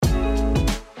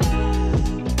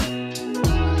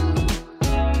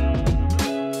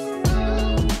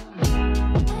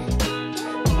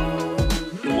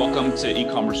to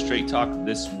E-commerce Straight Talk.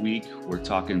 This week, we're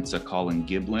talking to Colin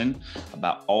Giblin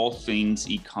about all things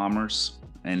e-commerce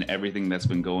and everything that's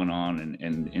been going on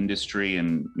in industry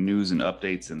and news and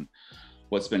updates and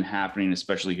what's been happening,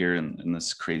 especially here in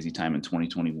this crazy time in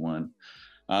 2021.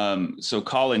 So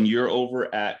Colin, you're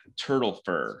over at Turtle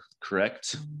Fur,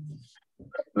 correct?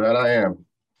 That I am.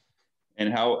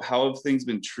 And how have things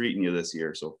been treating you this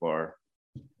year so far?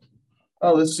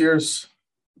 Oh, this year's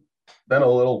been a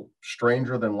little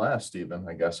stranger than last, even,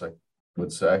 I guess I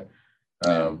would say.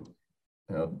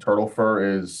 Turtle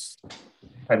Fur is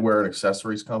headwear and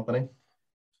accessories company.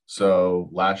 So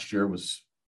last year was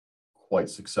quite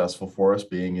successful for us,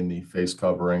 being in the face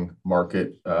covering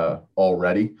market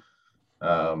already.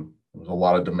 There was a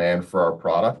lot of demand for our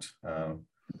product.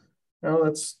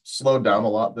 That's slowed down a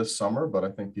lot this summer, but I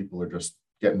think people are just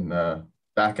getting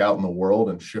back out in the world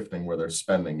and shifting where their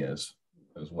spending is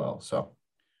as well. So.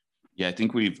 Yeah, I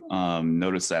think we've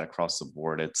noticed that across the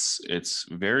board. It's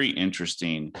very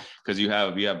interesting because you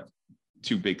have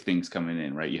two big things coming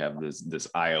in, right? You have this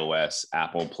iOS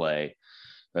Apple Play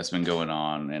that's been going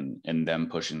on and them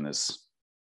pushing this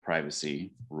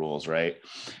privacy rules, right?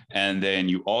 And then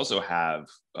you also have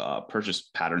purchase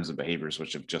patterns and behaviors,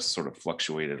 which have just sort of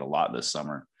fluctuated a lot this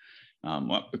summer.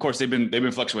 Well, of course, they've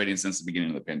been fluctuating since the beginning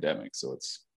of the pandemic, so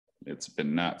it's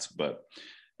been nuts. But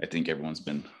I think everyone's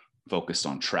been focused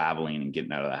on traveling and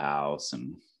getting out of the house.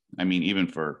 And I mean, even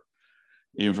for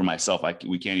myself,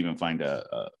 we can't even find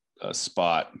a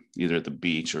spot either at the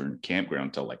beach or in campground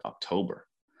until like October,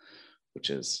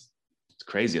 which is the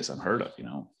craziest I've heard of,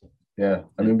 Yeah.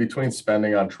 I mean, between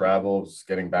spending on travels,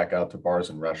 getting back out to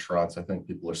bars and restaurants, I think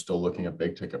people are still looking at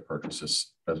big ticket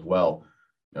purchases as well,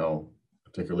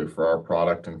 particularly for our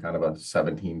product and kind of a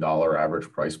 $17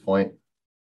 average price point.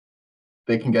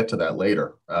 They can get to that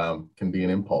later, can be an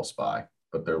impulse buy,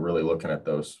 but they're really looking at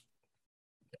those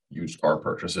used car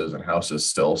purchases and houses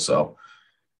still. So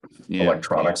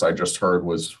electronics, I just heard,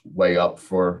 was way up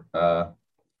for the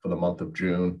month of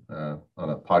June on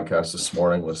a podcast this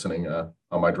morning, listening on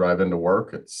my drive into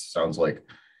work. It sounds like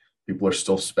people are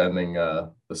still spending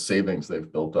the savings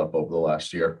they've built up over the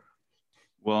last year.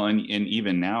 Well, and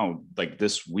even now, like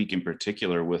this week in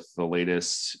particular, with the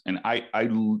latest, and I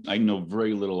know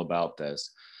very little about this.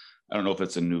 I don't know if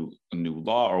it's a new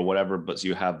law or whatever, but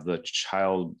you have the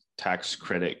child tax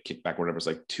credit kickback, whatever. It's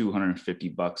like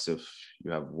 $250 if you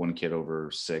have one kid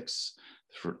over 6,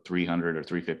 for $300 or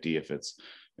 $350 if it's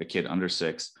a kid under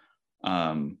 6,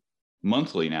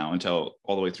 monthly now until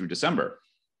all the way through December.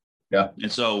 Yeah,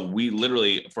 and so we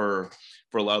literally for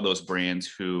a lot of those brands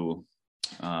who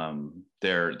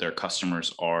their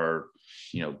customers are,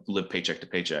 live paycheck to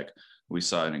paycheck. We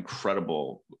saw an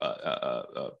incredible,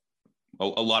 a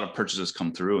lot of purchases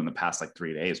come through in the past like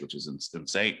 3 days, which is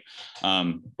insane.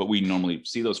 But we normally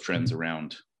see those trends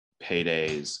around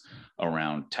paydays,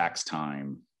 around tax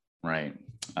time, right?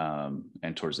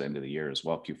 And towards the end of the year as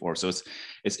well, Q4. So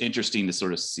it's interesting to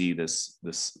sort of see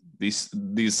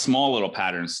these small little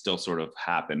patterns still sort of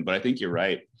happen. But I think you're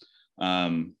right.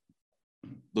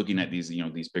 Looking at these,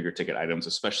 these bigger ticket items,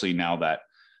 especially now that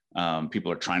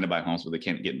people are trying to buy homes, but they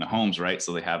can't get into homes, right?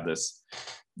 So they have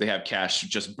cash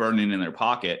just burning in their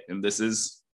pocket, and this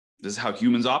is how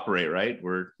humans operate, right?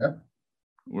 We're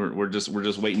just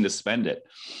waiting to spend it.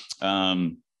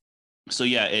 So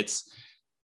yeah, it's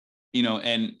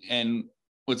and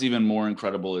what's even more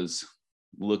incredible is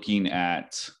looking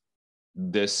at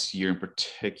this year in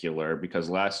particular, because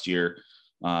last year,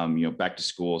 back to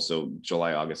school. So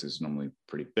July, August is normally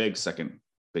pretty big, second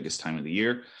biggest time of the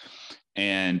year.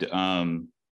 And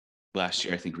last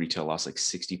year, I think retail lost like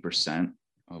 60%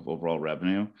 of overall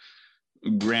revenue.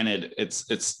 Granted,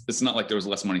 it's not like there was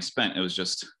less money spent. It was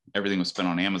just everything was spent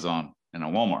on Amazon and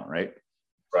on Walmart, right?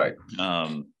 Right.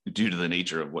 Due to the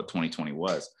nature of what 2020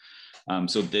 was.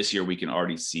 So this year we can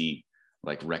already see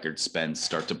like record spends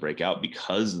start to break out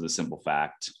because of the simple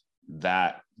fact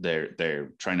that they're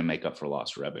trying to make up for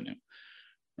lost revenue,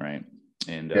 right?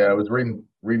 And I was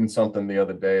reading something the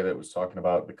other day that was talking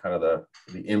about the kind of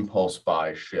the impulse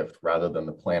buy shift rather than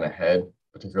the plan ahead,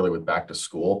 particularly with back to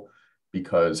school,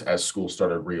 because as school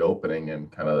started reopening in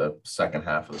kind of the second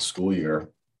half of the school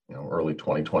year, early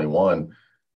 2021,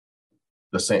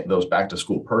 those back to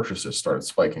school purchases started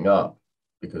spiking up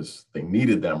because they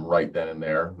needed them right then and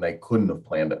there, and they couldn't have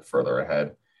planned it further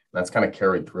ahead. And that's kind of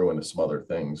carried through into some other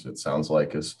things. It sounds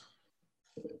like there's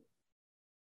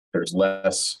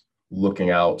less looking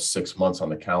out 6 months on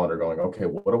the calendar going, okay,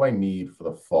 what do I need for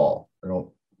the fall?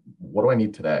 What do I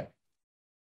need today?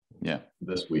 Yeah.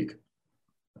 This week.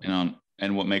 And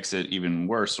what makes it even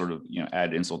worse, sort of,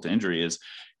 add insult to injury, is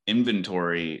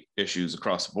inventory issues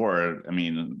across the board. I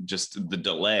mean, just the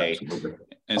delay. Absolutely.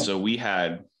 And so we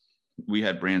had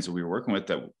brands that we were working with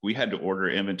that we had to order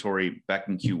inventory back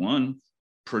in Q1,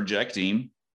 projecting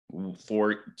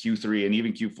for Q3 and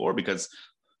even Q4, because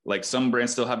like some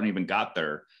brands still haven't even got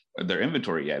their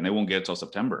inventory yet, and they won't get it till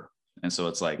September. And so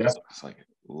it's like, Yeah. it's like,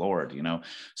 Lord,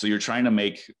 so you're trying to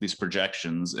make these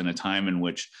projections in a time in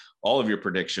which all of your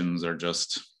predictions are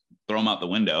just throw them out the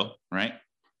window. Right.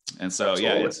 And so,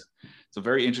 Absolutely. yeah, it's a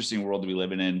very interesting world to be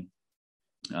living in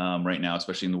right now,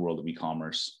 especially in the world of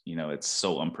e-commerce. It's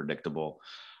so unpredictable.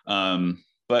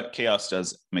 But chaos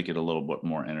does make it a little bit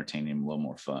more entertaining, a little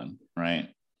more fun. Right.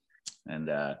 And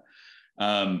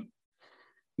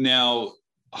now,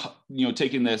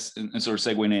 taking this and sort of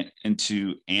segueing it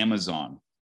into Amazon.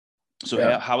 So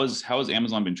Yeah. how has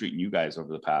Amazon been treating you guys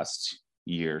over the past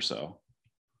year or so?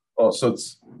 Well, so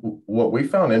it's what we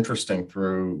found interesting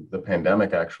through the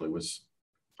pandemic actually was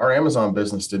our Amazon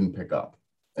business didn't pick up.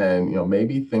 And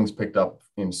maybe things picked up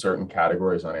in certain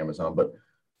categories on Amazon, but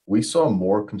we saw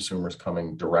more consumers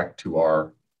coming direct to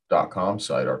our .com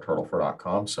site, our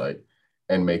turtlefur.com site,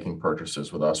 and making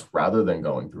purchases with us rather than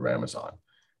going through Amazon.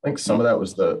 I think some of that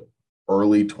was the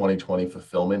early 2020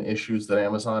 fulfillment issues that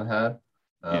Amazon had.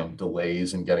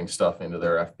 Delays in getting stuff into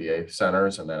their FBA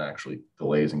centers, and then actually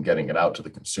delays in getting it out to the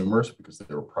consumers because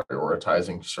they were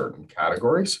prioritizing certain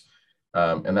categories.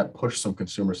 And that pushed some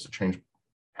consumers to change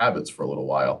habits for a little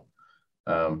while.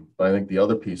 But I think the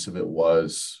other piece of it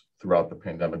was throughout the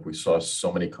pandemic, we saw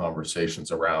so many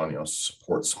conversations around,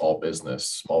 support small business.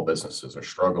 Small businesses are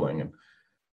struggling, and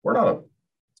we're not a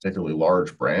particularly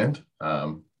large brand.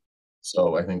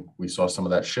 So I think we saw some of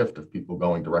that shift of people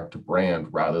going direct to brand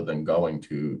rather than going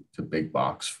to big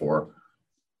box for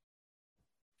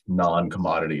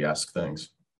non-commodity-esque things.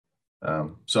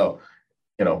 So,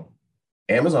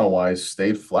 Amazon-wise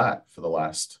stayed flat for the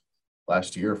last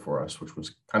year for us, which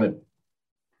was kind of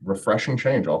refreshing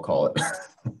change, I'll call it.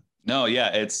 No,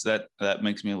 yeah, it's that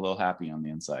makes me a little happy on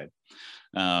the inside.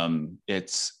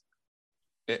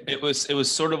 It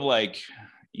was sort of like,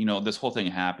 this whole thing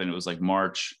happened. It was like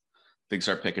March. Things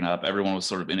start picking up. Everyone was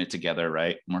sort of in it together,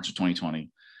 right? March of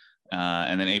 2020.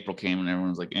 And then April came and everyone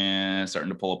was like, starting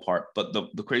to pull apart. But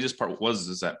the craziest part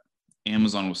is that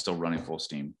Amazon was still running full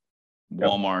steam.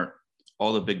 Walmart,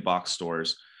 all the big box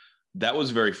stores. That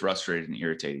was very frustrating and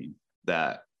irritating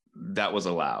that was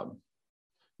allowed.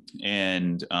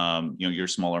 And, your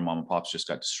smaller mom and pops just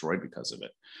got destroyed because of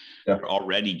it. Yeah. You're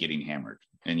already getting hammered.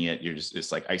 And yet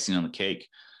it's like icing on the cake.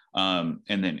 And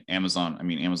then Amazon,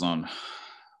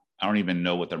 I don't even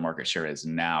know what their market share is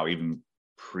now. Even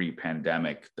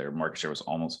pre-pandemic, their market share was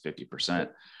almost 50%.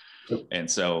 And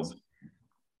so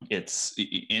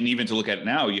and even to look at it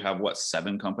now, you have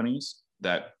 7 companies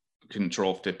that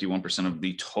control 51% of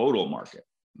the total market,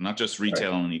 not just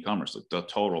retail and e-commerce, like the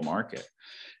total market.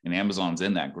 And Amazon's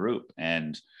in that group.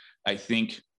 And I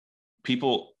think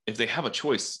people, if they have a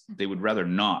choice, they would rather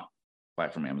not buy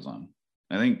from Amazon.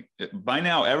 I think by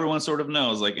now everyone sort of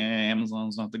knows like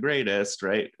Amazon's not the greatest,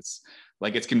 right? It's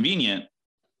like, it's convenient,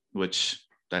 which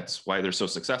that's why they're so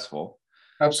successful.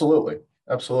 Absolutely.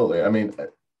 I mean,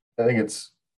 I think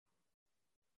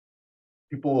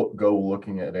people go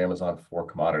looking at Amazon for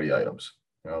commodity items.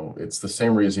 It's the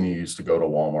same reason you used to go to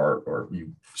Walmart, or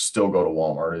you still go to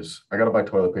Walmart, is I got to buy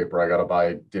toilet paper. I got to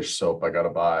buy dish soap. I got to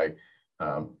buy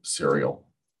cereal.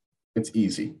 It's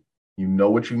easy. You know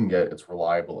what you can get, it's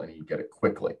reliable, and you get it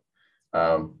quickly.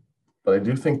 But I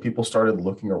do think people started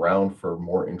looking around for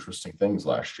more interesting things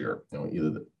last year,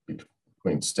 either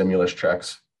between stimulus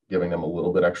checks, giving them a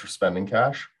little bit extra spending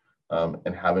cash,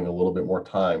 and having a little bit more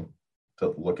time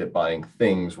to look at buying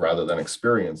things rather than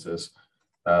experiences.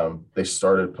 They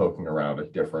started poking around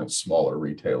at different smaller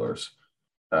retailers.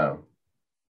 So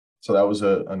that was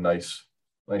a nice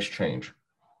change.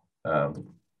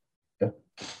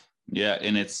 Yeah.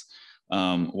 And it's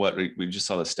what we just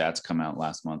saw the stats come out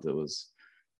last month. It was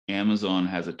Amazon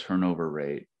has a turnover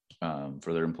rate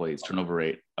for their employees, turnover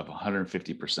rate of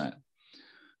 150%.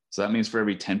 So that means for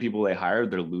every 10 people they hire,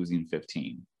 they're losing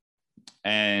 15.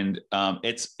 And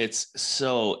it's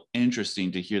so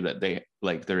interesting to hear that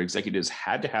their executives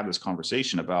had to have this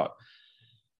conversation about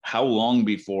how long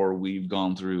before we've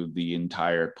gone through the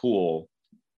entire pool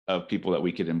of people that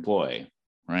we could employ,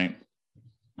 right?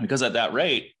 Because at that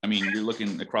rate, you're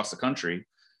looking across the country,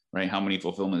 right? How many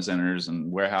fulfillment centers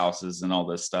and warehouses and all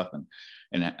this stuff, and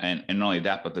not only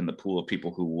that, but then the pool of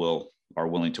people who are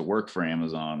willing to work for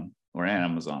Amazon or at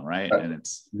Amazon, right? And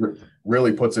it's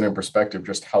really puts it in perspective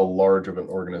just how large of an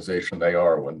organization they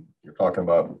are when you're talking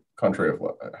about a country of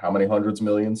how many hundreds of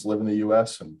millions live in the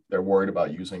U.S. and they're worried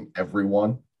about using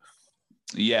everyone.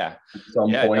 Yeah. at some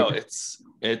Yeah. point. No,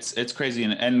 it's crazy.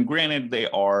 And granted, they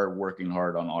are working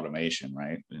hard on automation,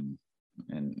 right? And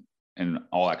in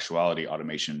all actuality,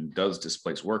 automation does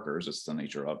displace workers. It's the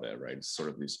nature of it, right? It's sort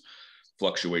of these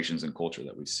fluctuations in culture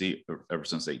that we see ever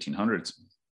since the 1800s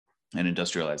and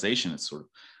industrialization.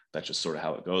 That's just sort of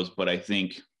how it goes. But I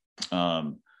think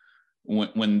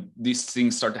when these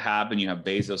things start to happen, you have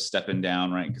Bezos stepping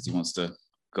down, right? Because he wants to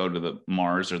go to the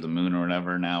Mars or the moon or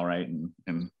whatever now, right?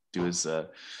 And do his,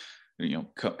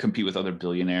 compete with other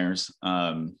billionaires.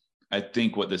 I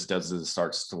think what this does is it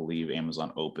starts to leave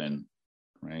Amazon open,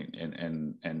 right?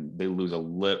 And they lose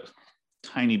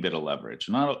tiny bit of leverage,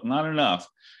 not enough,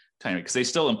 tiny, because they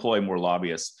still employ more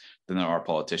lobbyists than there are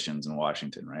politicians in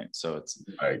Washington, right? So it's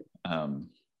Right.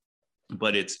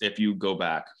 But if you go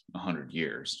back 100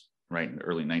 years, right, in the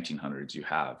early 1900s, you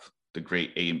have the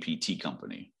great A&P tea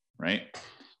company, right?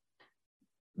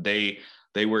 They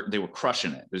were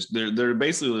crushing it. They're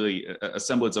basically a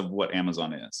semblance of what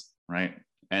Amazon is, right?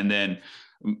 And then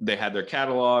they had their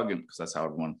catalog, and because that's how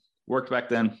everyone worked back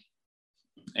then.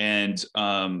 And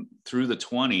through the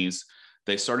 20s,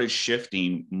 they started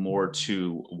shifting more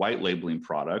to white labeling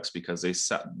products because they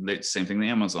same thing the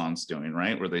Amazon's doing,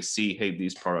 right? Where they see, hey,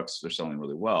 these products are selling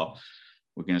really well.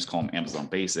 We can just call them Amazon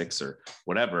Basics or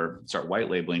whatever, start white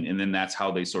labeling. And then that's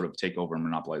how they sort of take over and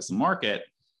monopolize the market.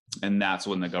 And that's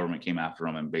when the government came after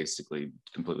them and basically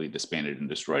completely disbanded and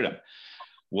destroyed them.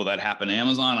 Will that happen to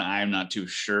Amazon? I'm not too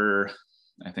sure.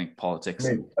 I think politics.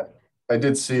 I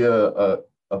did see a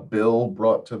bill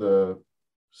brought to the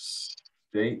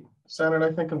state Senate,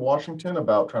 I think, in Washington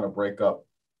about trying to break up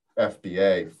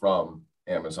FBA from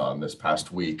Amazon this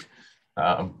past week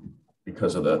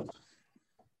because of the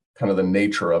kind of the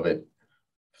nature of it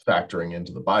factoring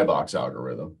into the buy box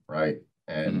algorithm, right?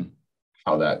 And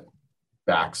how that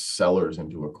backs sellers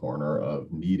into a corner of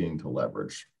needing to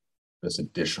leverage this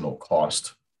additional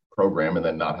cost program and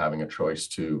then not having a choice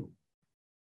to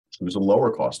choose a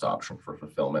lower cost option for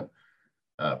fulfillment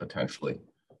potentially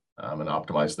and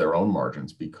optimize their own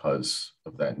margins because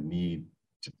of that need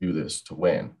to do this to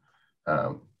win.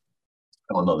 I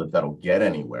don't know that that'll get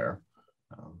anywhere.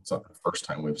 It's not the first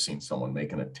time we've seen someone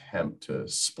make an attempt to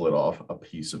split off a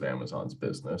piece of Amazon's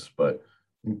business, but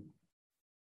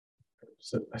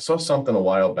I saw something a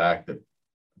while back that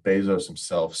Bezos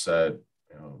himself said,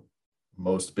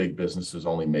 most big businesses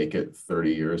only make it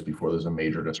 30 years before there's a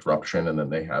major disruption, and then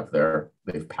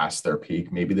they've passed their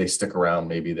peak. Maybe they stick around,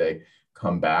 maybe they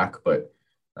come back, but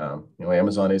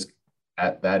Amazon is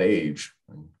at that age.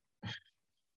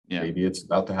 Yeah. Maybe it's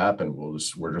about to happen.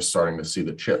 We're just starting to see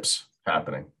the chips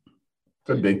happening.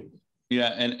 Could be. Yeah,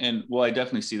 and well, I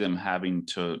definitely see them having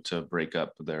to break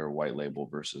up their white label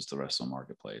versus the rest of the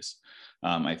marketplace.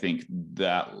 I think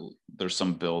that there's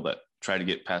some bill that tried to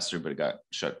get passed through, but it got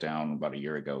shut down about a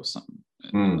year ago, something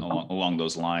along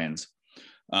those lines.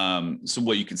 So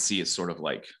what you can see is sort of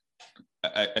like,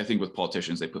 I think with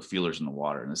politicians, they put feelers in the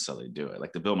water, and this is how they do it.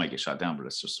 Like the bill might get shot down, but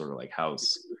it's just sort of like,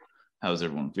 how's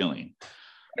everyone feeling?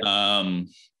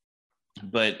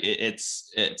 But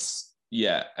it's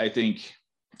yeah, I think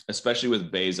especially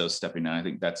with Bezos stepping down, I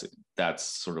think that's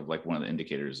sort of like one of the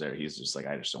indicators there. He's just like,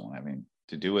 I just don't want to have anything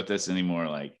to do with this anymore.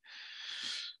 Like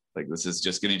this is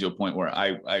just getting to a point where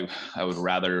I would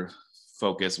rather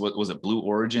focus. What was it? Blue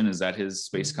Origin? Is that his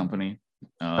space company?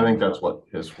 I think that's what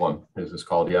his is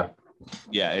called. Yeah.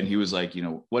 Yeah. And he was like,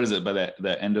 what is it? By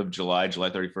the end of July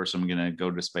 31st, I'm going to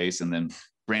go to space. And then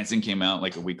Branson came out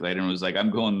like a week later and was like, I'm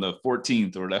going the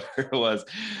 14th or whatever it was.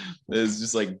 It's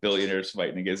just like billionaires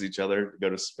fighting against each other to go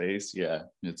to space. Yeah.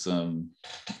 It's,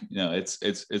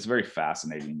 it's very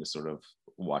fascinating to sort of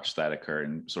watch that occur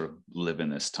and sort of live in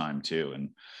this time too.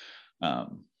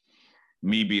 And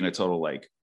me being a total like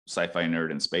sci-fi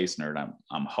nerd and space nerd,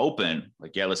 I'm hoping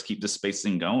like, yeah, let's keep this space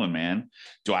thing going, man.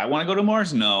 Do I want to go to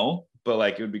Mars? No, but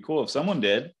like it would be cool if someone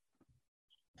did.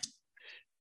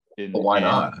 Well, why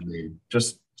not? I mean,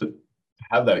 just to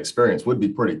have that experience would be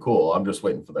pretty cool. I'm just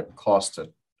waiting for the cost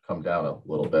to come down a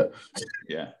little bit.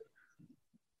 Yeah.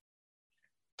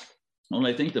 Well,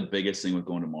 I think the biggest thing with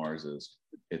going to Mars is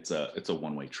it's a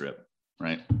one-way trip,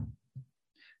 right?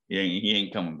 He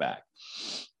ain't coming back.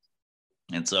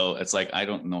 And so it's like, I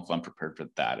don't know if I'm prepared for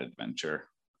that adventure.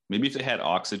 Maybe if they had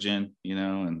oxygen,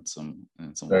 and some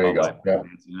there you go. Yeah.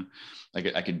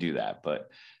 I could do that,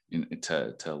 but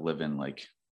to live in like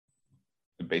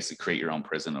basically create your own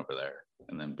prison over there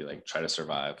and then be like, try to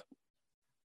survive.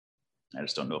 I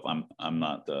just don't know if I'm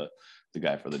not the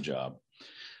guy for the job.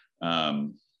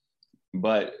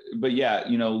 But yeah,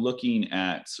 looking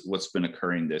at what's been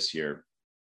occurring this year,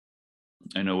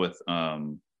 I know with a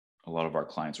lot of our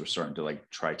clients, we're starting to like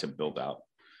try to build out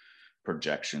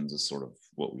projections is sort of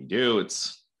what we do.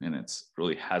 It's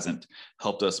really hasn't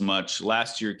helped us much.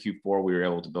 Last year, Q4, we were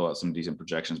able to build out some decent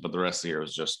projections, but the rest of the year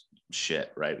was just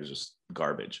shit, right? It was just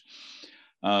garbage.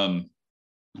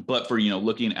 But for,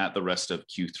 looking at the rest of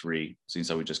Q3,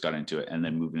 since we just got into it, and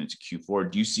then moving into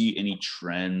Q4, do you see any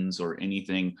trends or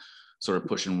anything sort of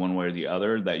pushing one way or the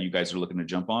other that you guys are looking to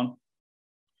jump on?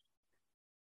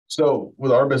 So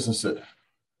with our business,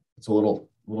 it's a little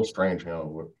strange.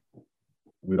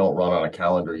 We don't run on a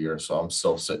calendar year, so I'm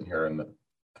still sitting here in the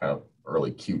kind of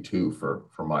early Q2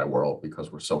 for my world,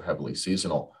 because we're so heavily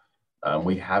seasonal.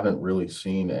 We haven't really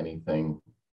seen anything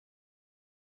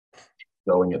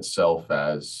showing itself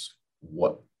as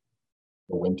what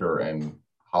the winter and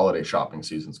holiday shopping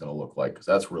season is going to look like, because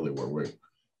that's really where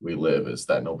we live, is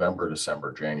that November,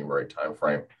 December, January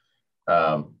timeframe.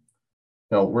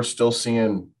 We're still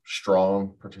seeing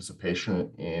strong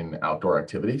participation in outdoor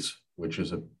activities, which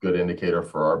is a good indicator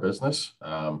for our business.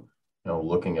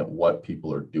 Looking at what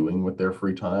people are doing with their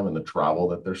free time and the travel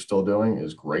that they're still doing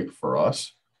is great for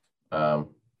us. In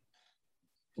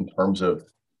terms of,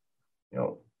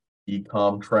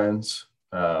 e-com trends,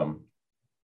 one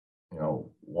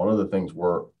of the things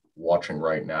we're watching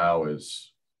right now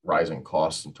is rising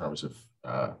costs in terms of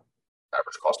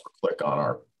average cost per click on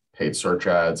our paid search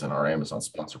ads and our Amazon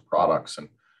sponsored products, and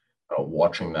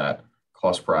watching that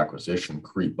cost per acquisition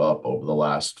creep up over the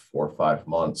last 4 or 5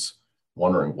 months,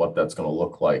 wondering what that's going to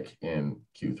look like in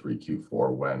Q3,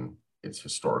 Q4, when it's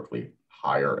historically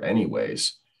higher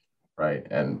anyways, right?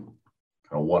 And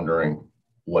kind of wondering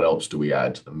what else do we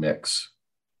add to the mix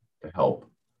to help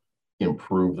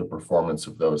improve the performance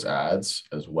of those ads,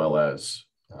 as well as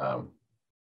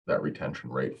that retention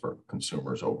rate for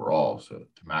consumers overall, so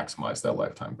to maximize that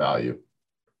lifetime value.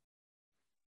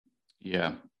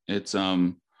 Yeah, it's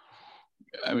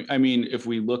I mean, if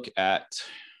we look at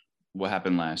what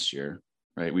happened last year,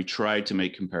 right? We tried to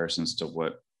make comparisons to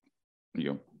what,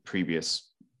 previous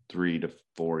 3 to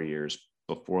 4 years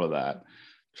before that,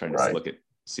 trying to look at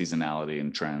seasonality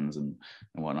and trends and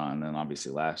whatnot. And then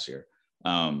obviously last year,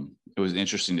 it was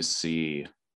interesting to see,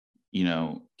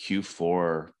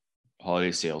 Q4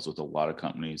 holiday sales with a lot of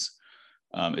companies.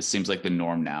 It seems like the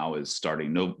norm now is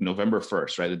starting November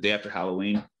 1st, right? The day after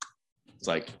Halloween, it's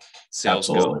like sales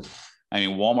go. I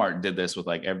mean, Walmart did this with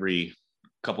like every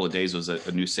couple of days was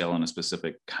a new sale on a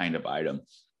specific kind of item.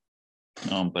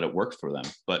 But it worked for them.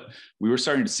 But we were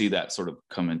starting to see that sort of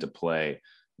come into play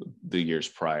the years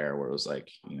prior, where it was like,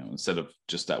 instead of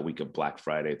just that week of Black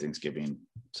Friday, Thanksgiving,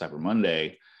 Cyber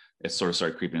Monday, it sort of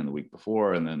started creeping in the week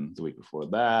before, and then the week before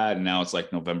that. And now it's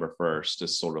like November 1st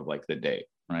is sort of like the date,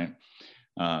 right?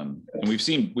 And we've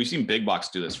seen big box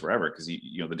do this forever, because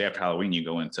the day after Halloween, you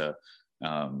go into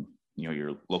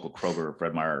your local Kroger,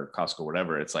 Fred Meyer, Costco,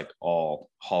 whatever. It's like all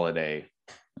holiday.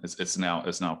 It's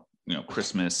now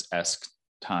Christmas-esque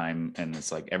time, and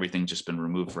it's like everything's just been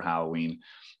removed for Halloween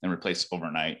and replaced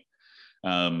overnight.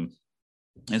 And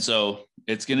so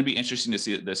it's going to be interesting to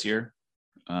see it this year,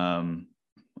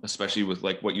 especially with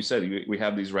like what you said. We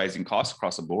have these rising costs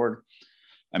across the board.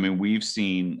 I mean, we've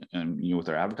seen, with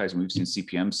our advertising, we've seen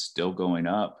CPMs still going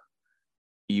up,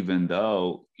 even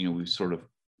though, we've sort of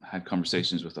had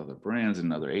conversations with other brands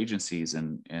and other agencies,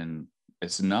 and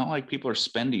it's not like people are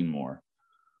spending more,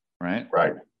 right?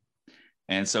 Right.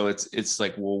 And so it's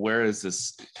like, well, where is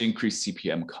this increased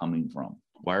CPM coming from?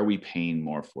 Why are we paying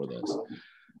more for this?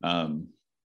 And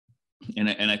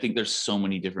I think there's so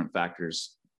many different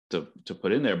factors to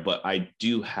put in there, but I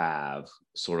do have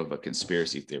sort of a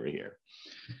conspiracy theory here.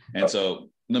 And so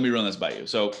let me run this by you.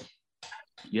 So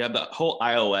you have the whole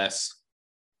iOS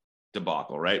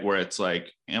debacle, right? Where it's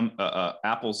like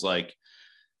Apple's like,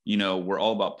 we're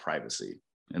all about privacy,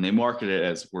 and they market it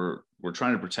as we're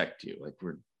trying to protect you, like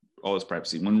we're all this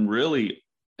privacy, when really,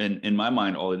 in my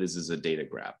mind, all it is a data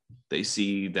grab. They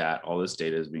see that all this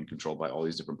data is being controlled by all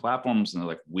these different platforms, and they're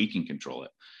like, we can control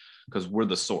it because we're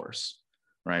the source,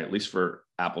 right? At least for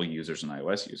Apple users and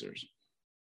iOS users.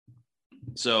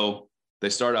 So they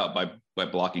start out by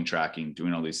blocking tracking,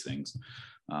 doing all these things,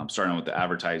 starting with the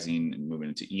advertising and moving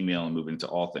into email and moving into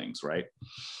all things, right?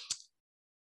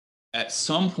 At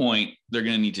some point, they're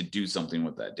going to need to do something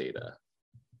with that data.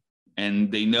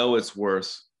 And they know it's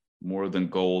worth more than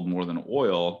gold, more than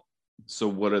oil. So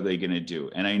what are they going to do?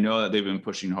 And I know that they've been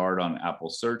pushing hard on Apple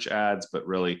search ads, but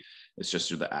really it's just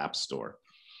through the App Store.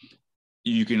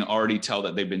 You can already tell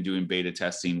that they've been doing beta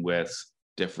testing with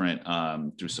different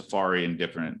through Safari and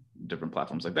different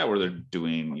platforms like that, where they're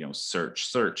doing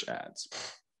search ads.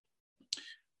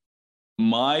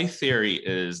 My theory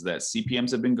is that CPMs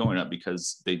have been going up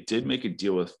because they did make a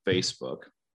deal with Facebook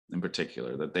in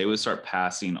particular that they would start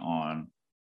passing on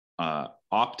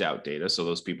opt-out data. So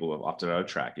those people who have opted out of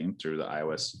tracking through the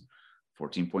iOS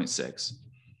 14.6.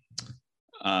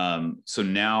 So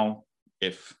now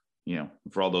if,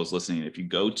 for all those listening, if you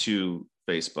go to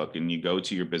Facebook and you go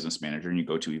to your business manager and you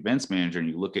go to events manager and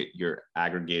you look at your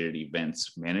aggregated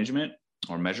events management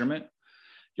or measurement,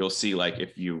 you'll see like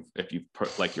if you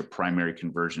put like your primary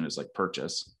conversion is like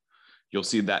purchase, you'll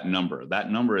see that number.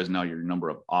 That number is now your number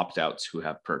of opt-outs who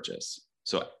have purchased.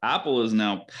 So Apple is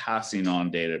now passing on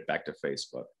data back to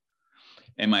Facebook.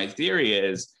 And my theory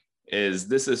is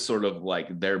this is sort of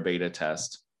like their beta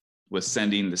test with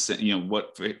sending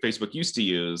what Facebook used to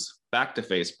use back to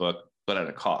Facebook, but at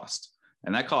a cost.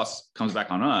 And that cost comes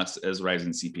back on us as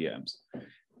rising CPMs,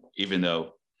 even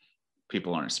though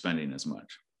people aren't spending as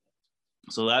much.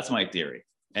 So that's my theory.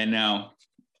 And now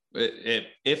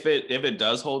if it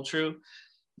does hold true,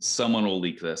 someone will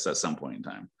leak this at some point in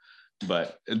time.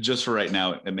 But just for right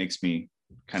now, it makes me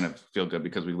kind of feel good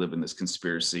because we live in this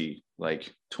conspiracy,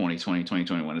 like 2020,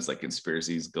 2021 is like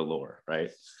conspiracies galore,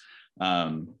 right?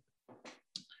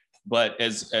 But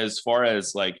as far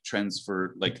as like trends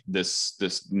for like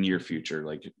this near future,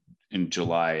 like in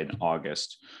July and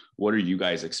August, what are you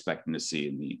guys expecting to see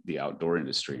in the outdoor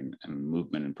industry and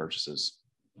movement and purchases?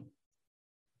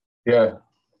 Yeah.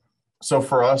 So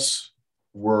for us,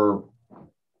 we're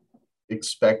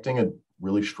expecting a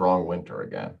really strong winter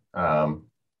again. Part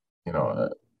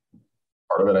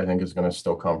of it, I think, is going to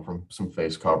still come from some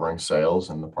face covering sales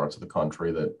in the parts of the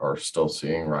country that are still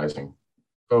seeing rising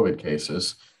COVID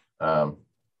cases, and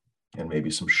maybe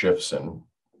some shifts in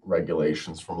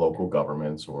regulations from local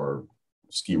governments or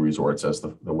ski resorts as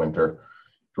the winter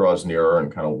draws nearer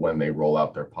and kind of when they roll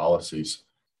out their policies.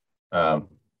 But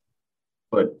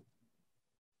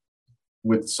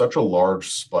with such a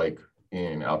large spike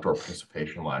in outdoor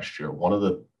participation last year, one of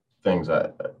the things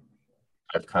I've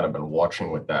kind of been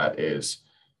watching with that is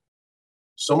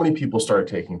so many people started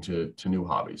taking to new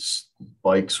hobbies.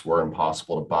 Bikes were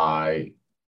impossible to buy.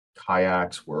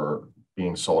 Kayaks were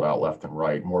being sold out left and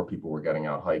right. More people were getting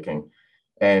out hiking.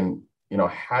 And,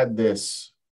 had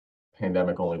this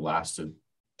pandemic only lasted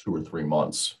 2 or 3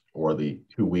 months, or the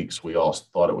 2 weeks we all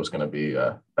thought it was going to be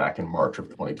back in March of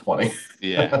 2020.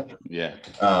 Yeah.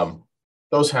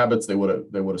 Those habits, they would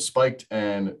have spiked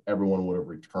and everyone would have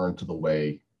returned to the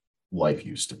way life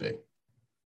used to be.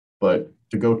 But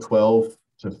to go 12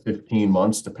 to 15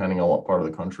 months, depending on what part of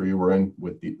the country you were in,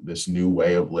 with this new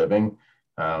way of living,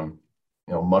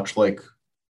 much like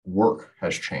work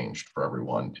has changed for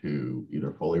everyone to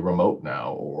either fully remote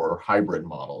now or hybrid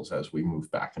models as we move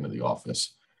back into the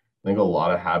office. I think a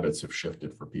lot of habits have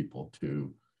shifted for people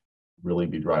to really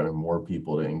be driving more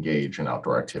people to engage in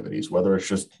outdoor activities, whether it's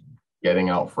just getting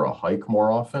out for a hike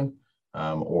more often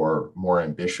or more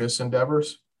ambitious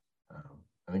endeavors.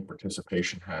 I think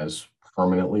participation has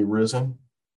permanently risen,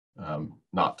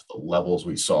 not to the levels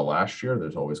we saw last year.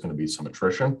 There's always going to be some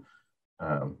attrition.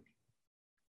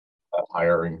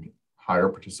 Higher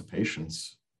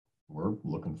participations, we're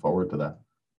looking forward to that.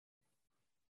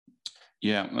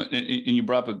 Yeah, and you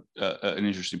brought up an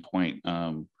interesting point,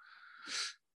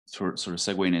 sort of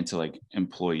segueing into like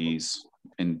employees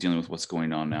and dealing with what's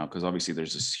going on now, because obviously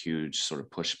there's this huge sort of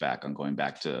pushback on going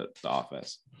back to the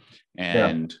office.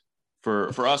 And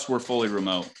for us, we're fully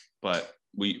remote, but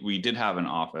we did have an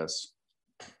office.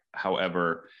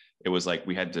 However, it was like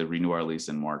we had to renew our lease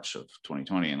in March of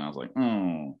 2020, and I was like,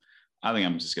 I think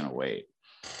I'm just going to wait.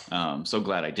 So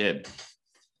glad I did.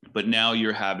 But now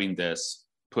you're having this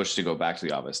push to go back to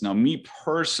the office. Now, me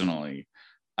personally,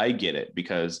 I get it,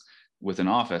 because with an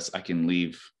office, I can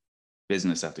leave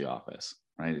business at the office,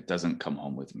 right? It doesn't come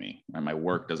home with me, right? My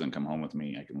work doesn't come home with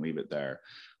me. I can leave it there.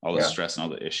 All the stress and all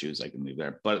the issues I can leave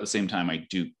there. But at the same time, I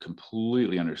do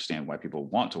completely understand why people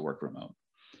want to work remote.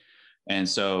 And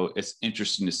so it's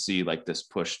interesting to see like this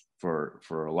push for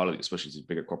a lot of, especially these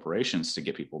bigger corporations, to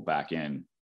get people back in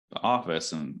the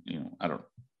office. And, I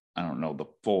don't know the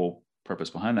full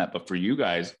purpose behind that, but for you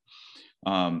guys,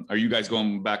 are you guys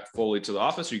going back fully to the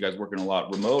office? Are you guys working a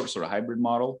lot remote, or sort of hybrid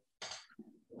model?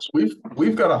 So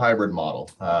we've got a hybrid model.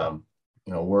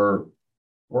 We're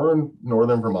in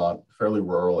northern Vermont, fairly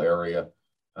rural area,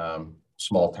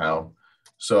 small town.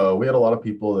 So we had a lot of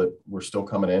people that were still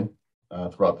coming in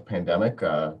throughout the pandemic.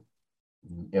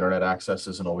 Internet access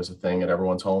isn't always a thing at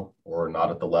everyone's home, or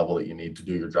not at the level that you need to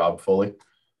do your job fully.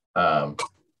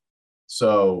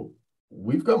 So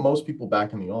we've got most people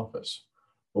back in the office,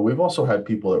 but we've also had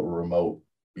people that were remote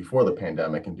before the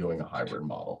pandemic and doing a hybrid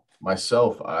model.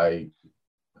 Myself, I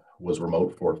was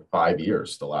remote for 5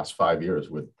 years. The last 5 years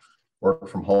would work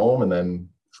from home and then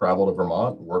travel to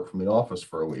Vermont, work from the office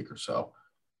for a week or so.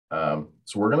 So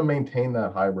we're going to maintain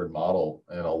that hybrid model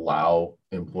and allow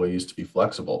employees to be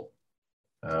flexible.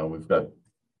 We've got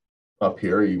up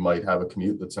here, you might have a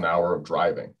commute that's an hour of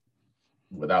driving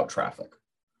without traffic.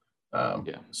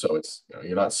 So it's,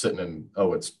 you're not sitting in,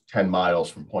 oh, it's 10 miles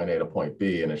from point A to point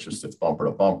B, and it's bumper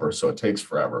to bumper. So it takes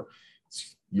forever.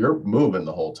 You're moving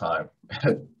the whole time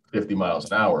at 50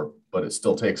 miles an hour, but it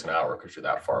still takes an hour because you're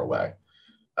that far away.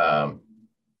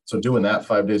 So doing that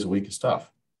 5 days a week is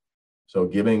tough. So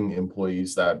giving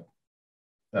employees that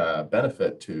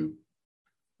benefit to,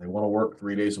 they want to work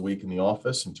 3 days a week in the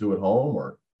office and 2 at home,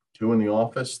 or 2 in the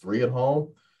office, 3 at home.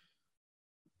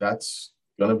 That's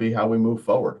going to be how we move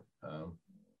forward. I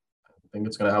think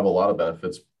it's going to have a lot of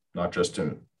benefits, not just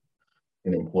in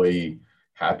employee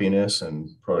happiness and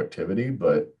productivity,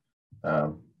 but I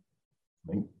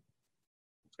think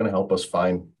it's going to help us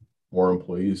find more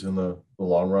employees in the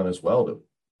long run as well, to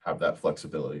have that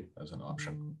flexibility as an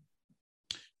option.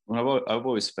 Well, I've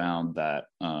always found that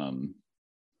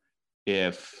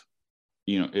if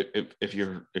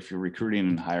you're recruiting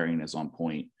and hiring is on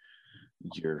point,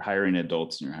 you're hiring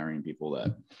adults and you're hiring people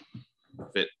that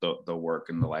fit the work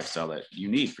and the lifestyle that you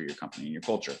need for your company and your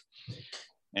culture.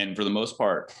 And for the most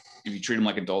part, if you treat them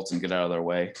like adults and get out of their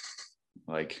way,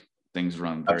 like, things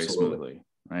run very smoothly,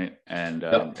 right? And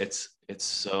it's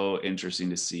so interesting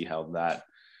to see how that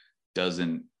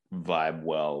doesn't vibe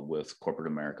well with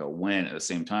corporate America, when at the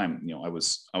same time, I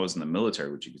was in the military,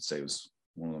 which you could say was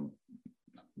one of them,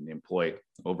 they employ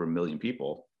over 1 million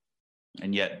people.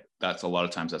 And yet that's a lot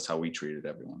of times that's how we treated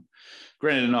everyone.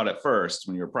 Granted, not at first.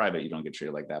 When you're private, you don't get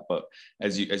treated like that. But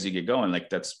as you get going, like,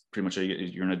 that's pretty much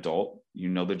you're an adult, you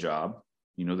know the job,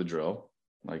 you know the drill,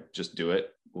 like, just do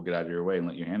it. We'll get out of your way and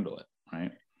let you handle it.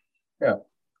 Right. Yeah.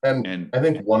 And I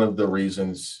think one of the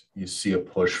reasons you see a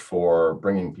push for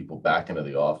bringing people back into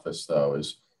the office, though,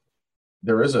 is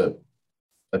there is a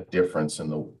difference in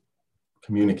the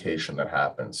communication that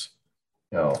happens.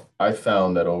 I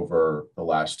found that over the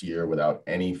last year, without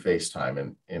any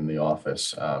FaceTime in the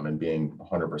office, and being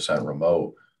 100%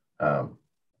 remote,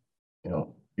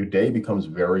 your day becomes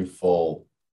very full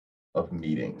of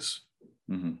meetings.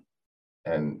 Mm-hmm.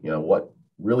 And, what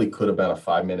really could have been a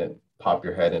 5-minute pop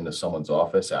your head into someone's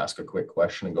office, ask a quick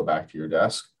question, and go back to your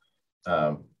desk,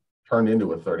 turned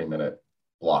into a 30-minute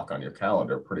block on your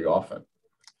calendar pretty often.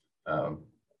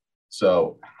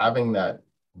 So having that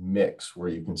mix where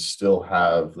you can still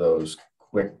have those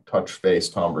quick touch base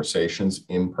conversations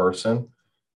in person,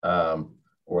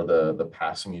 or the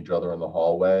passing each other in the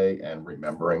hallway and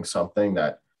remembering something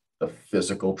that the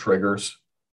physical triggers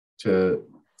to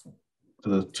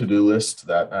the to-do list,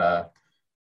 that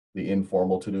the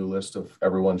informal to-do list of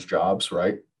everyone's jobs,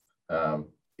 right, has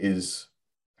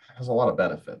a lot of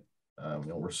benefit.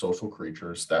 We're social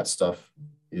creatures. That stuff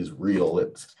is real.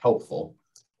 It's helpful.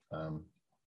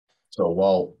 So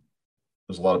while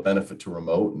there's a lot of benefit to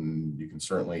remote, and you can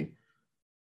certainly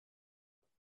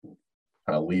kind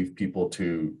of leave people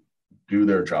to do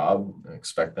their job and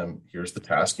expect them, here's the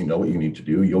task, you know what you need to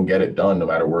do, you'll get it done no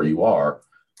matter where you are.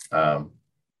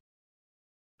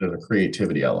 There's a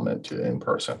creativity element to in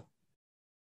person.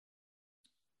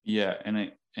 Yeah,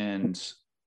 and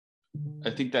I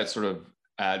think that sort of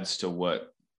adds to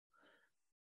what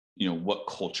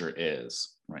culture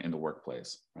is, right, in the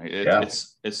workplace, right?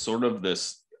 It's sort of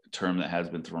this term that has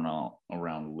been thrown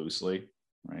around loosely,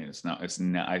 right? It's not.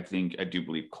 I do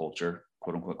believe culture,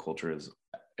 quote unquote culture,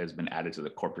 has been added to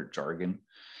the corporate jargon,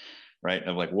 right?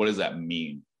 Of like, what does that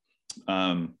mean?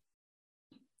 But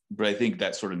I think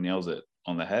that sort of nails it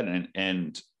on the head.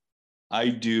 And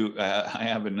I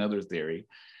have another theory.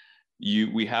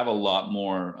 We have a lot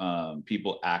more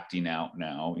people acting out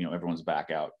now. Everyone's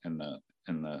back out in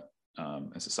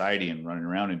society and running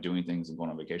around and doing things and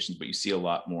going on vacations, but you see a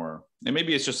lot more, and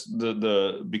maybe it's just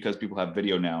because people have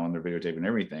video now and they're videotaping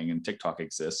everything, and TikTok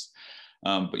exists,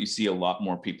 but you see a lot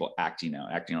more people acting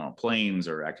on planes,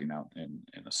 or acting out in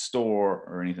a store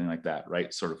or anything like that,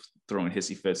 right? Sort of throwing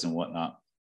hissy fits and whatnot.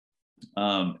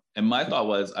 And my thought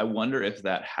was, I wonder if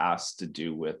that has to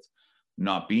do with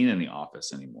not being in the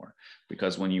office anymore,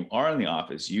 because when you are in the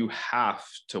office, you have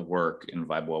to work and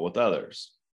vibe well with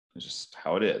others. It's just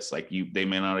how it is. Like, they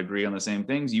may not agree on the same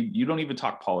things. You don't even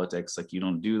talk politics. Like, you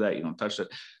don't do that. You don't touch it.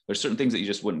 There's certain things that you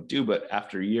just wouldn't do. But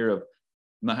after a year of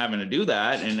not having to do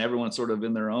that, and everyone's sort of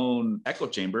in their own echo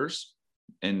chambers,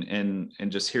 and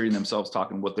just hearing themselves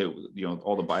talking what they,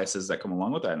 all the biases that come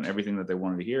along with that and everything that they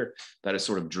wanted to hear, that has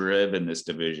sort of driven this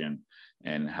division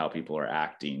and how people are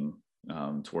acting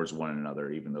towards one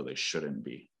another, even though they shouldn't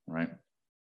be, right?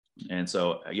 And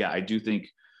so, yeah, I do think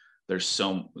there's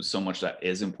so much that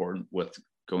is important with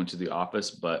going to the office,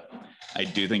 but I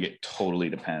do think it totally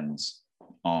depends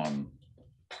on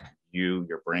you,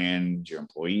 your brand, your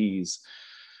employees,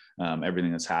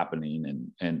 everything that's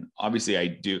happening. And obviously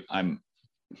I'm,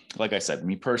 like I said,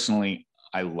 me personally,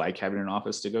 I like having an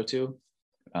office to go to.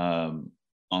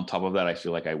 On top of that, I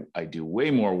feel like I do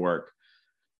way more work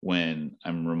when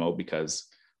I'm remote because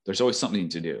there's always something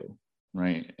to do,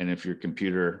 right? And if your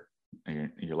computer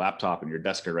and your laptop and your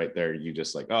desk are right there, you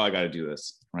just like, oh, I got to do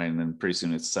this, right? And then pretty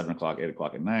soon it's 7 o'clock, 8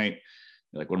 o'clock at night.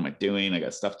 You're like, what am I doing? I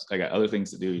got other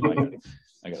things to do. You know,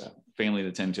 I got a family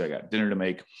to tend to. I got dinner to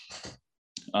make.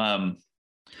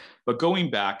 But going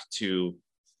back to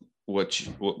what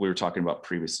we were talking about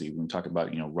previously, when we talked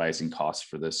about, you know, rising costs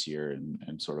for this year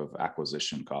and sort of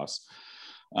acquisition costs.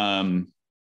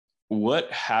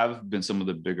 What have been some of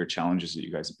the bigger challenges that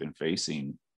you guys have been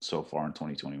facing so far in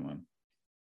 2021?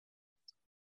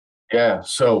 Yeah,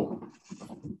 so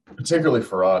particularly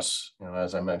for us, you know,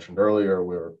 as I mentioned earlier,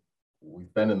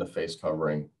 we've been in the face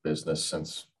covering business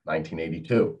since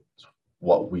 1982. It's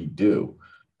what we do.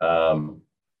 And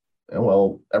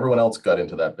well, everyone else got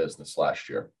into that business last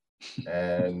year,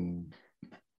 and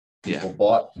people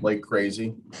bought like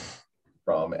crazy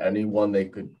from anyone they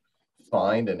could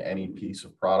find and any piece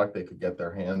of product they could get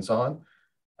their hands on.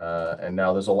 And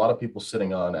now there's a lot of people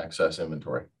sitting on excess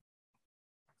inventory.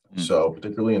 So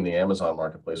particularly in the Amazon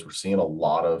marketplace, we're seeing a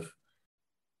lot of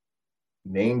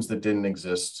names that didn't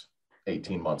exist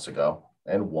 18 months ago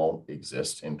and won't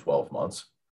exist in 12 months.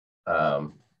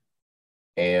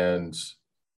 And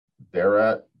they're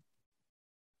at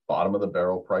bottom of the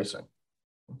barrel pricing.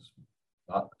 It's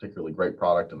not particularly great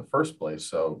product in the first place.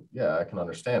 So yeah, I can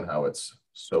understand how it's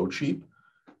so cheap.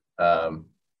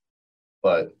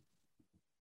 But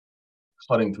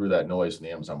cutting through that noise in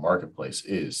the Amazon marketplace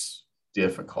is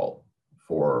difficult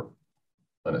for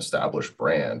an established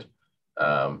brand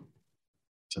to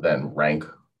then rank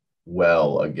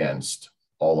well against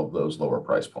all of those lower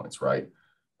price points, right?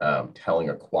 Telling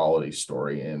a quality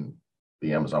story in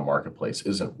the Amazon marketplace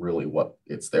isn't really what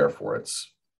it's there for.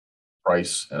 It's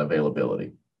price and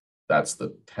availability. That's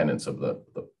the tenets of the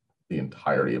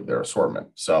entirety of their assortment.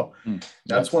 So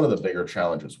that's one of the bigger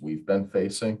challenges we've been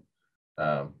facing,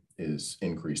 is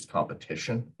increased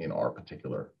competition in our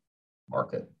particular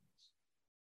market.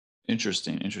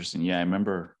 Interesting. Yeah, I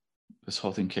remember this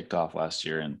whole thing kicked off last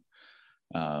year, and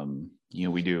you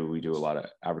know, we do a lot of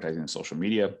advertising on social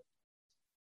media,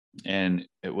 and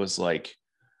it was like,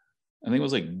 I think it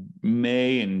was like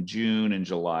May and June and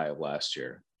July of last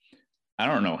year. I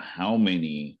don't know how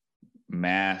many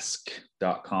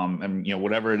mask.com and, you know,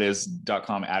 whatever it is,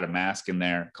 .com, add a mask in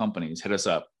there, companies hit us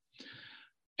up.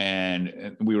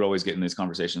 And we would always get in these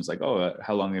conversations like, oh,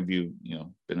 how long have you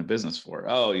know, been in business for?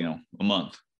 Oh, you know, a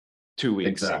month, 2 weeks.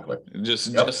 Exactly.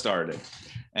 Just started.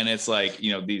 And it's like,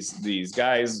 you know, these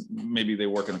guys, maybe they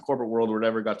work in the corporate world or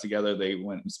whatever, got together, they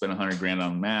went and spent $100,000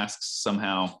 on masks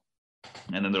somehow.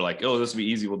 And then they're like, oh, this will be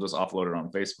easy, we'll just offload it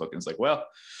on Facebook. And it's like, well,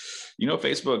 you know,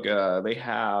 Facebook, they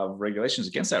have regulations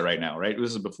against that right now, right? This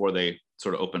is before they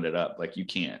sort of opened it up, like you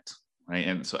can't, right?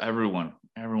 And so everyone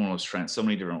was trying so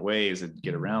many different ways to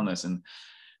get around this.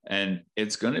 And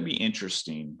it's going to be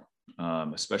interesting,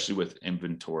 especially with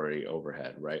inventory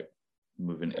overhead, right?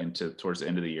 Moving into towards the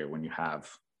end of the year, when you have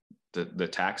the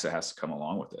tax that has to come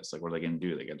along with this. Like, what are they going to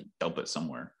do? They got to dump it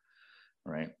somewhere,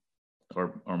 right?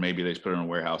 Or maybe they just put it in a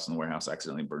warehouse and the warehouse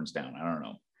accidentally burns down. I don't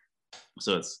know.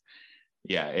 So it's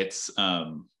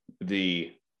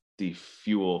the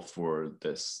fuel for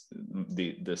this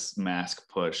mask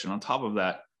push. And on top of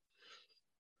that,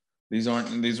 these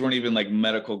weren't even like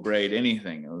medical grade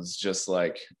anything. It was just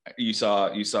like you saw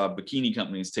bikini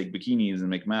companies take bikinis and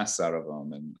make masks out of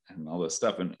them and all this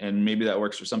stuff. And maybe that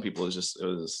works for some people. It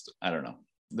was I don't know.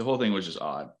 The whole thing was just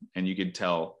odd. And you could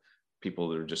tell people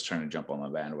that were just trying to jump on the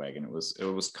bandwagon. It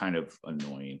was kind of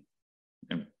annoying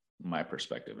in my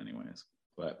perspective anyways.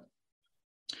 But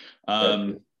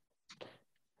go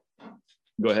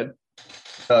ahead.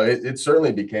 It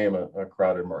certainly became a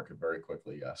crowded market very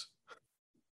quickly. Yes.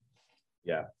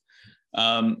 Yeah.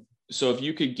 So if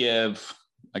you could give,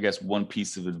 I guess, one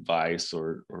piece of advice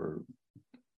or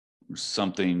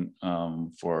something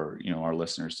for, you know, our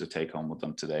listeners to take home with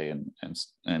them today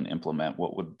and implement,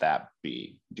 what would that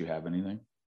be? Do you have anything?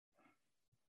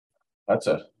 That's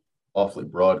a awfully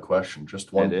broad question.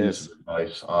 Just one piece of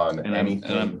advice on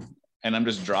anything. I'm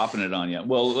just dropping it on you.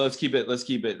 Well, let's keep it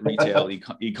retail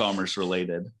e-commerce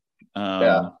related.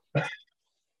 Yeah.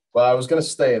 Well, I was going to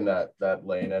stay in that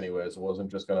lane anyways. I wasn't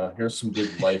just going to, here's some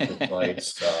good life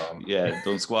advice. Yeah.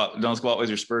 Don't squat with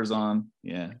your spurs on.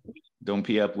 Yeah. Don't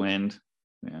pee upwind.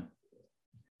 Yeah.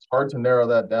 It's hard to narrow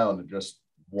that down to just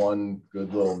one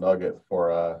good little nugget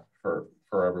for for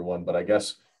everyone, but I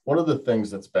guess one of the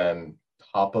things that's been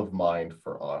top of mind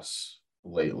for us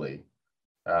lately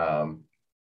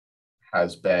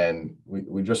has been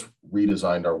we just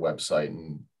redesigned our website,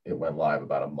 and it went live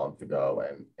about a month ago,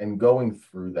 and going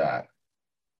through that,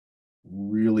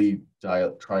 really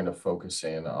trying to focus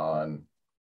in on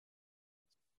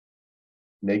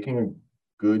making a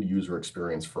good user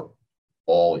experience for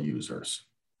all users,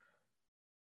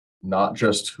 not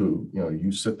just who,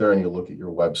 you sit there and you look at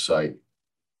your website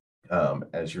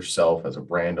as yourself, as a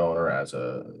brand owner, as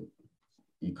a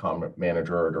e-com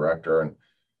manager or director, and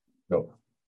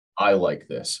I like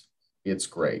this. It's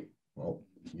great. Well,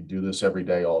 you do this every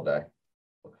day, all day.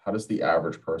 How does the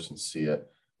average person see it?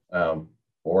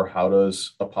 Or how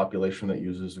does a population that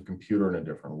uses a computer in a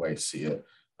different way see it?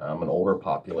 An older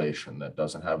population that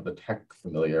doesn't have the tech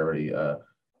familiarity,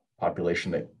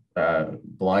 population that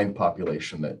blind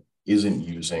population that isn't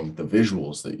using the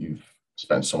visuals that you've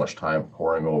spent so much time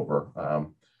poring over.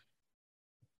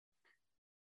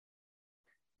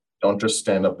 Don't just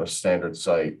stand up a standard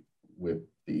site with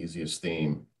the easiest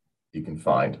theme you can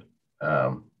find.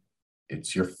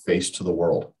 It's your face to the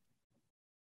world.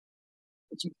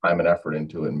 Put some time and effort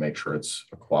into it and make sure it's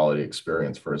a quality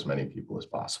experience for as many people as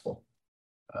possible.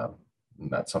 And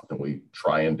that's something we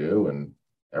try and do. And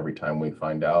every time we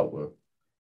find out we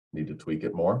need to tweak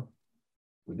it more,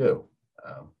 we do.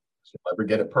 So you'll never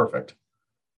get it perfect,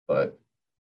 but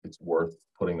it's worth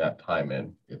putting that time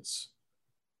in. It's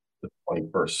the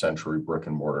 21st century brick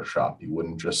and mortar shop. You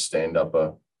wouldn't just stand up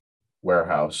a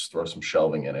warehouse, throw some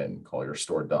shelving in it, and call your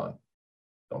store done.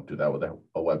 Don't do that with a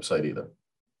website either.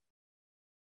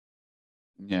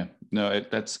 Yeah, no,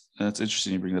 that's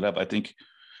interesting you bring that up. I think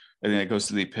it goes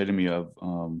to the epitome of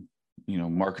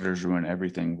marketers ruin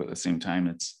everything, but at the same time,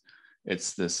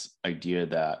 it's this idea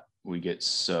that we get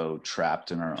so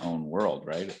trapped in our own world,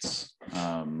 right? It's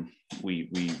we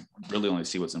really only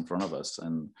see what's in front of us,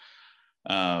 and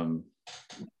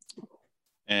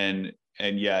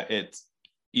yeah, it's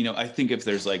I think if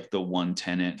there's like the one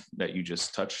tenet that you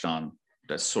just touched on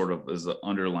that sort of is the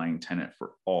underlying tenet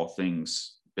for all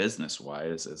things business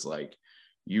wise, is like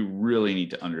you really need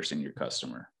to understand your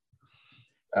customer.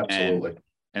 Absolutely.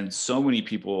 And so many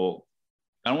people,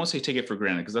 I don't want to say take it for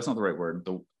granted because that's not the right word.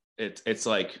 It's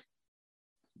like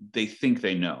they think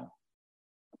they know,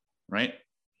 right?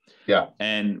 Yeah.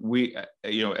 And we,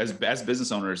 as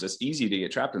business owners, it's easy to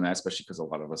get trapped in that, especially because a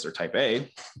lot of us are type A.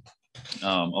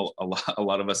 A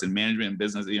lot of us in management and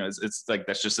business, it's like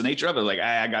that's just the nature of it. Like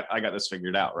I got this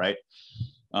figured out, right?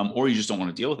 Or you just don't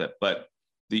want to deal with it. But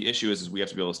the issue is we have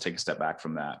to be able to take a step back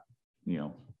from that.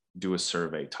 Do a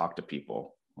survey, talk to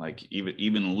people. Like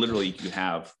even literally, you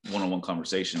have one-on-one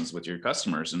conversations with your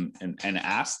customers and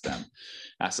ask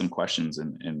them questions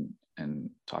and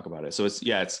talk about it. So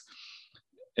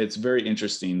it's very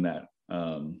interesting that,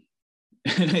 and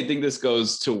I think this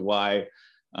goes to why,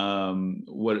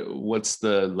 what's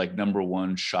the like number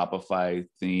one Shopify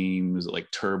theme? Is it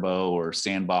like Turbo or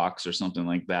Sandbox or something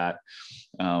like that,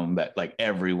 that like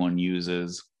everyone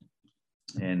uses?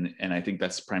 And I think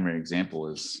that's the primary example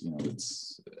is,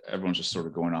 everyone's just sort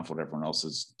of going off what everyone else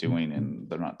is doing, and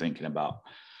they're not thinking about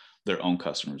their own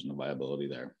customers and the viability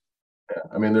there. Yeah.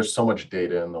 I mean, there's so much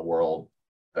data in the world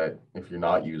that if you're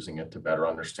not using it to better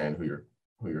understand who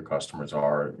your customers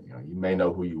are, you may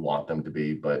know who you want them to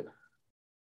be, but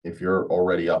if you're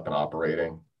already up and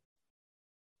operating,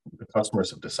 the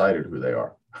customers have decided who they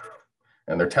are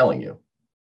and they're telling you.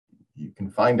 You can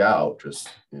find out, just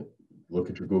look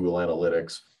at your Google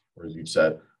Analytics, or as you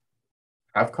said,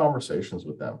 have conversations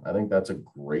with them. I think that's a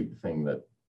great thing that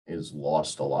is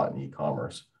lost a lot in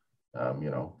e-commerce.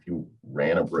 If you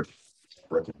ran a brick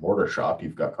and mortar shop,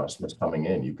 you've got customers coming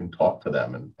in, you can talk to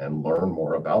them and learn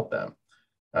more about them.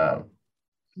 And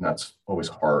that's always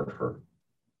hard for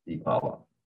e-com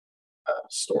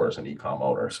stores and e-com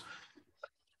owners.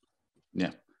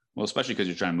 Yeah. Well, especially because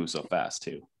you're trying to move so fast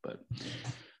too. But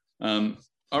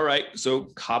all right. So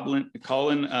Colin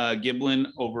Giblin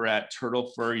over at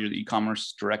Turtle Fur, you're the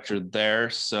e-commerce director there.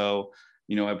 So,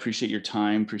 I appreciate your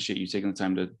time. Appreciate you taking the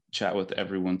time to chat with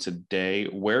everyone today.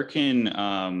 Where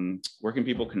can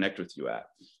people connect with you at?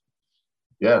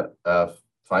 Yeah.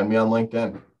 Find me on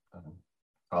LinkedIn,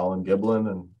 Colin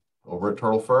Giblin, and over at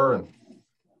Turtle Fur, and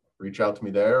reach out to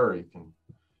me there, or you can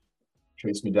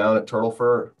chase me down at Turtle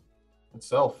Fur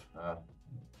itself.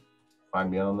 Find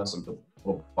me on the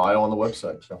little bio on the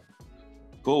website. So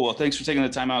cool. Well, thanks for taking the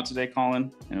time out today,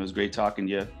 Colin. And it was great talking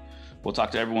to you. We'll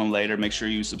talk to everyone later. Make sure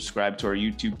you subscribe to our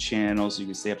YouTube channel so you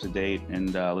can stay up to date,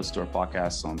 and listen to our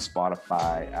podcasts on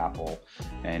Spotify, Apple,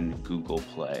 and Google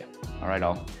Play. All right,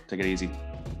 all. Take it easy.